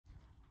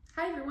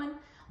Hi everyone,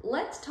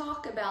 let's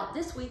talk about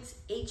this week's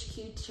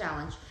HQ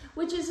challenge,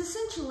 which is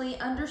essentially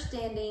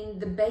understanding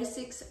the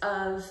basics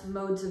of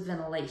modes of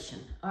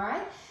ventilation, all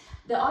right?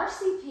 The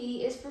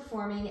RCP is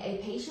performing a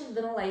patient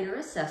ventilator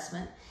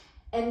assessment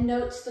and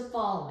notes the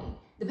following.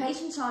 The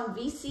patient's on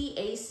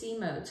VC-AC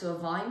mode, so a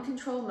volume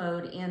control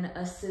mode in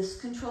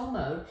assist control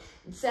mode.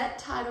 Set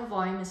tidal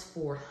volume is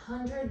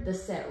 400, the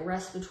set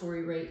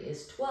respiratory rate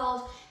is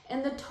 12,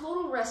 and the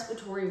total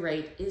respiratory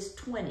rate is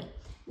 20.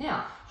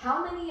 Now,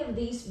 how many of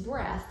these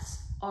breaths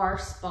are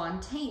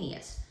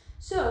spontaneous?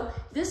 So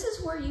this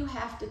is where you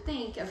have to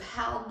think of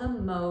how the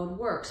mode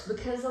works,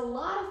 because a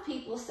lot of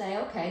people say,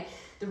 okay,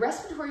 the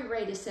respiratory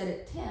rate is set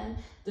at 10,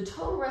 the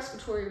total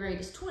respiratory rate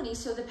is 20,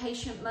 so the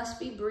patient must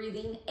be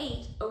breathing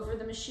 8 over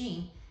the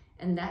machine.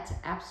 And that's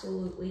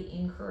absolutely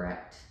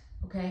incorrect,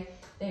 okay?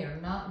 They are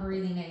not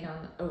breathing 8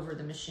 over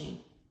the machine.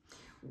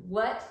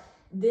 What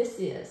this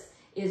is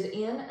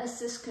in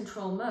assist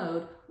control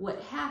mode,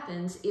 what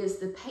happens is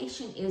the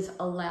patient is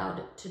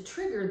allowed to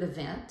trigger the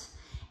vent,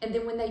 and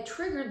then when they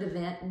trigger the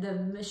vent, the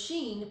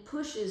machine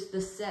pushes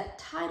the set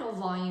tidal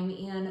volume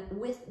in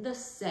with the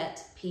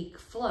set peak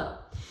flow.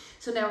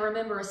 So now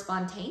remember, a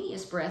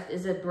spontaneous breath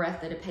is a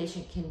breath that a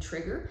patient can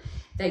trigger.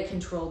 They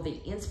control the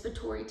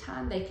inspiratory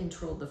time, they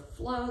control the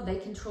flow, they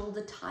control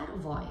the tidal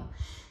volume.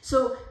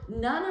 So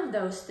none of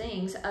those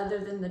things other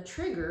than the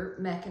trigger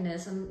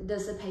mechanism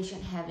does the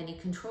patient have any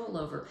control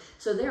over.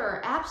 So there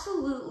are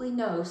absolutely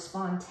no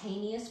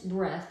spontaneous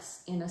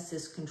breaths in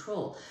assist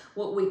control.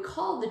 What we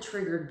call the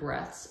triggered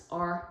breaths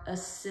are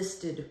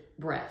assisted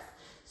breath.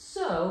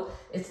 So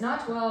it's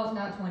not 12,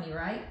 not 20,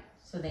 right?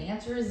 So the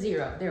answer is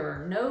 0. There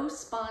are no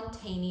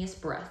spontaneous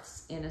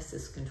breaths in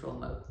assist control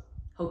mode.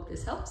 Hope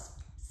this helps.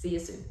 See you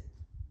soon.